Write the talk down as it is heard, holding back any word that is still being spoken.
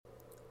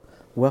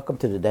Welcome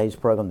to today's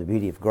program, The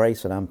Beauty of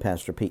Grace, and I'm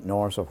Pastor Pete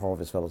Norris of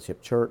Harvest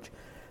Fellowship Church,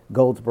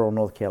 Goldsboro,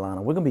 North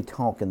Carolina. We're going to be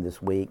talking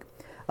this week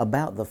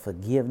about the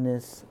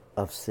forgiveness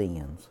of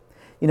sins.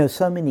 You know,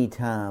 so many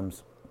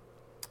times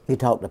you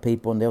talk to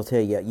people and they'll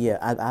tell you,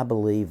 I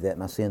believe that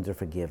my sins are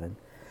forgiven.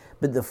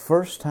 But the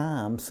first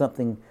time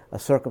a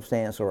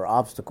circumstance or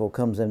obstacle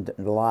comes into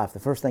life, the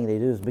first thing they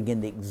do is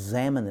begin to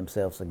examine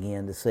themselves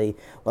again to see,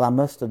 well, I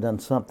must have done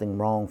something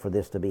wrong for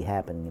this to be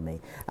happening to me.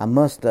 I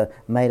must have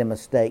made a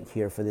mistake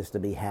here for this to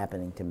be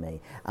happening to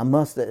me. I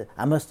must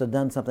have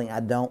done something I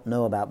don't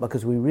know about,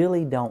 because we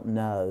really don't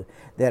know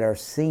that our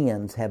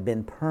sins have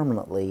been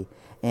permanently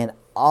and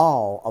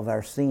all of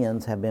our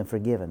sins have been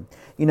forgiven.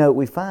 You know,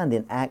 we find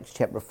in Acts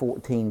chapter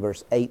 14,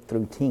 verse 8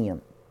 through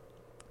 10,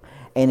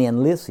 and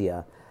in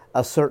Lycia,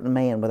 a certain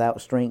man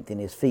without strength in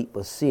his feet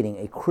was sitting,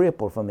 a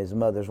cripple from his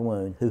mother's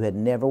womb, who had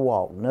never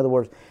walked. In other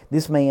words,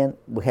 this man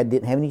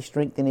didn't have any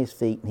strength in his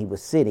feet, and he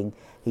was sitting.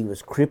 He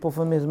was crippled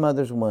from his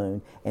mother's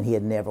womb, and he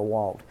had never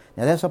walked.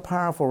 Now, that's a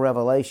powerful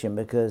revelation,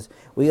 because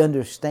we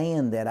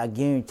understand that, I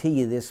guarantee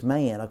you, this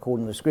man,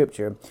 according to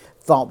Scripture,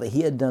 thought that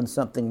he had done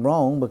something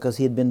wrong because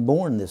he had been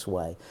born this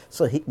way.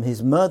 So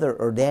his mother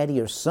or daddy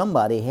or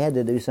somebody had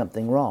to do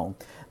something wrong.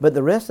 But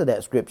the rest of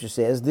that Scripture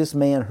says, this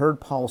man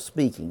heard Paul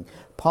speaking.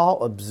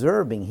 Paul,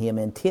 observing him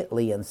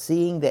intently and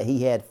seeing that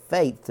he had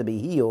faith to be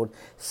healed,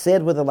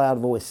 said with a loud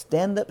voice,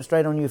 "Stand up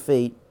straight on your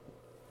feet."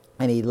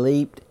 And he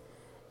leaped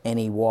and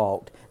he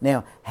walked.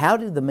 Now, how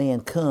did the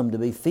man come to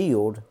be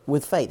filled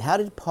with faith? How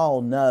did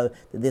Paul know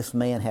that this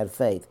man had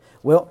faith?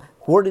 Well,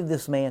 where did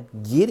this man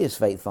get his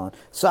faith from?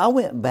 So I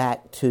went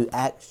back to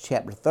Acts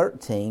chapter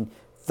 13,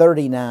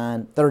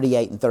 39,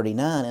 38, and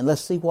 39, and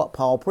let's see what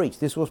Paul preached.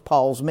 This was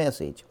Paul's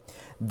message.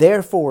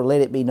 "Therefore let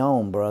it be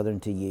known,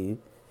 brethren, to you,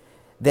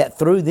 that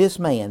through this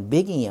man,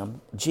 Big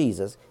M,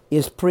 Jesus,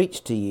 is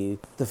preached to you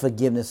the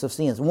forgiveness of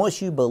sins."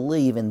 Once you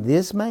believe in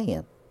this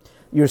man,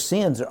 your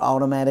sins are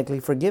automatically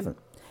forgiven.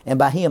 And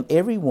by him,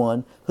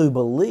 everyone who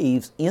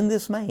believes in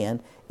this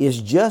man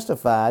is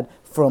justified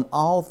from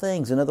all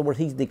things. In other words,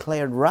 he's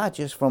declared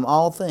righteous from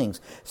all things.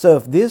 So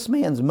if this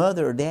man's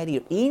mother or daddy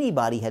or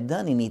anybody had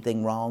done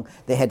anything wrong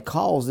that had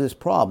caused this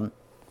problem,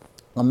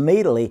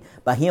 immediately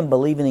by him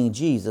believing in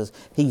Jesus,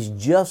 he's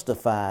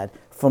justified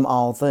from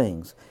all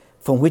things,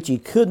 from which he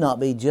could not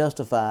be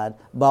justified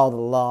by the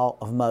law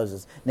of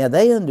Moses. Now,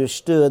 they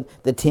understood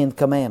the 10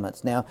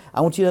 Commandments. Now, I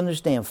want you to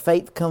understand,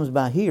 faith comes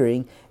by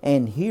hearing,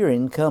 and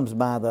hearing comes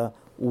by the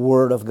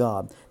Word of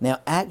God. Now,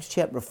 Acts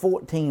chapter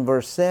 14,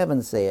 verse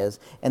 7 says,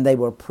 and they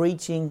were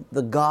preaching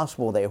the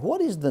gospel there. What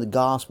is the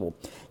gospel?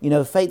 You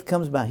know, faith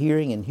comes by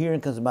hearing, and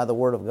hearing comes by the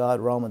Word of God,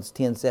 Romans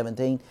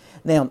 10:17.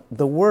 Now,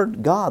 the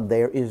word God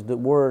there is the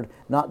word,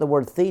 not the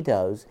word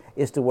thetos,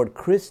 it's the word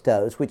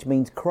Christos, which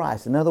means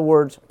Christ. In other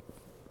words,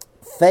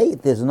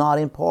 faith is not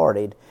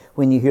imparted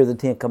when you hear the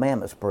 10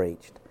 Commandments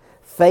preached.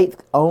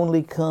 Faith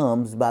only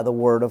comes by the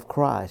Word of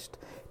Christ.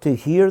 To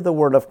hear the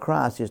Word of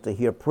Christ is to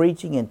hear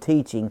preaching and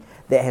teaching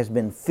that has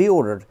been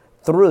filtered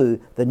through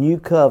the new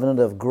covenant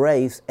of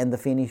grace and the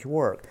finished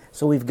work.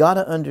 So we've got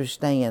to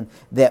understand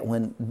that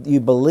when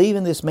you believe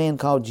in this man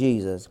called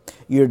Jesus,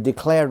 you're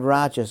declared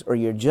righteous, or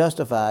you're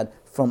justified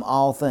from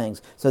all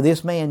things. So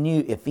this man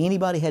knew if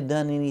anybody had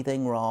done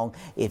anything wrong,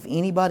 if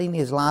anybody in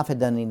his life had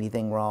done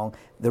anything wrong,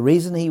 the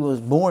reason he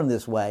was born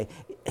this way,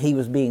 he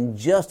was being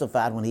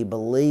justified when he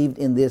believed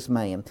in this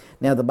man.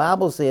 Now, the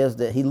Bible says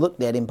that he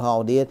looked at him,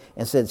 Paul did,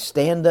 and said,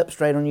 "Stand up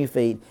straight on your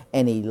feet,"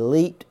 and he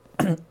leaped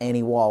and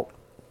he walked.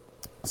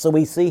 So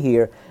we see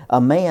here a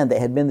man that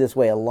had been this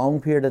way a long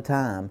period of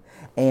time,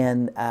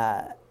 and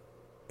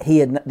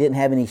didn't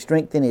have any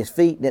strength in his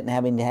feet, didn't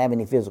have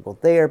any physical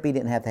therapy,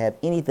 didn't have to have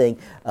anything.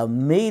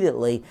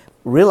 Immediately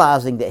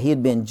realizing that he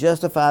had been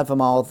justified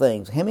from all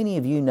things. How many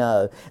of you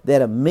know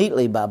that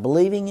immediately by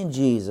believing in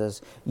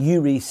Jesus,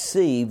 you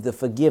receive the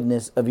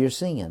forgiveness of your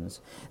sins?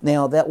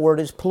 Now, that word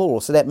is plural,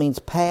 so that means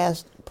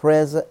past,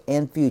 present,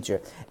 and future.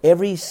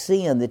 Every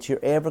sin that you're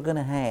ever going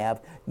to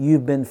have,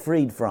 you've been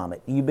freed from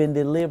it. You've been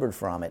delivered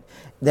from it.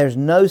 There's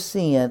no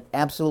sin,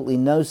 absolutely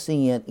no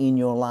sin in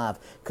your life,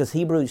 because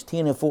Hebrews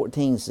 10 and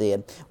 14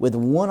 said, with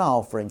one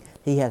offering,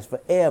 he has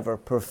forever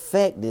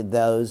perfected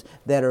those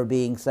that are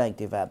being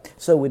sanctified.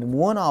 So with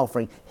one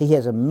offering, he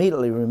has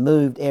immediately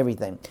removed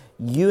everything.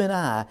 You and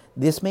I,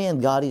 this man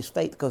got his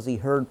faith because he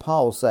heard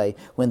Paul say,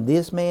 when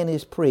this man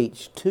is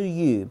preached to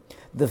you,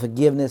 the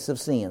forgiveness of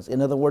sins.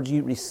 In other words,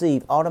 you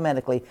receive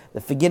automatically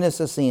the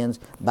forgiveness of sins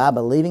by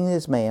believing in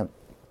this man,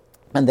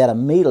 and that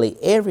immediately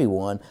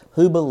everyone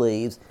who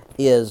believes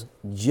is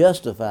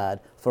justified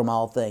from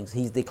all things.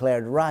 He's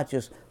declared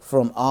righteous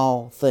from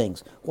all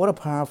things. What a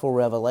powerful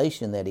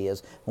revelation that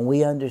is when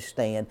we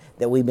understand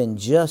that we've been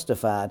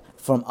justified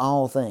from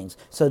all things.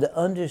 So to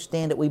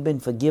understand that we've been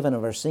forgiven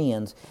of our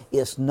sins,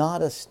 it's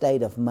not a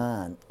state of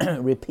mind.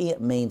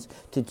 Repent means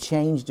to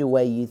change the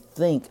way you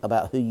think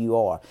about who you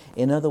are.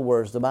 In other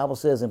words, the Bible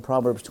says in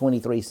Proverbs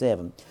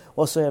 23:7,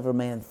 whatsoever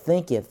man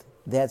thinketh,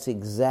 that's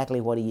exactly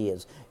what he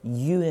is.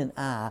 You and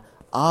I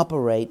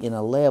operate in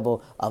a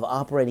level of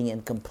operating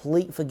in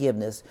complete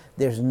forgiveness.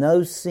 There's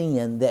no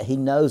sin that He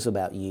knows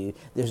about you.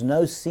 There's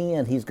no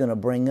sin He's going to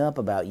bring up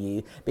about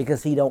you,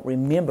 because He don't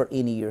remember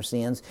any of your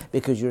sins,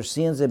 because your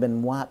sins have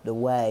been wiped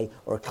away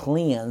or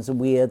cleansed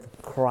with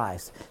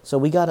Christ. So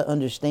we got to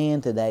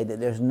understand today that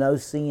there's no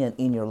sin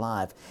in your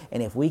life.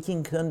 And if we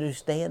can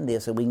understand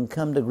this and we can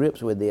come to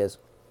grips with this,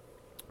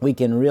 we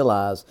can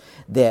realize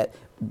that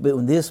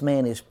when this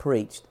man is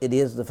preached, it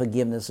is the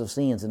forgiveness of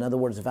sins. In other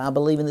words, if I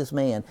believe in this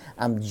man,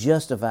 I'm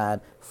justified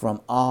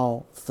from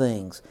all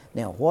things.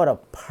 Now, what a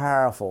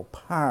powerful,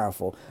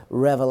 powerful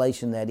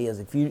revelation that is.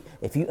 If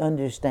you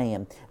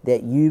understand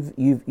that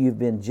you've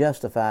been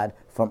justified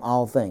from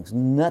all things,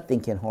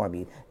 nothing can harm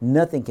you,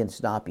 nothing can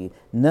stop you,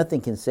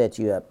 nothing can set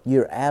you up.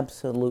 You're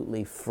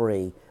absolutely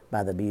free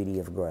by the beauty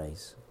of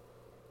grace.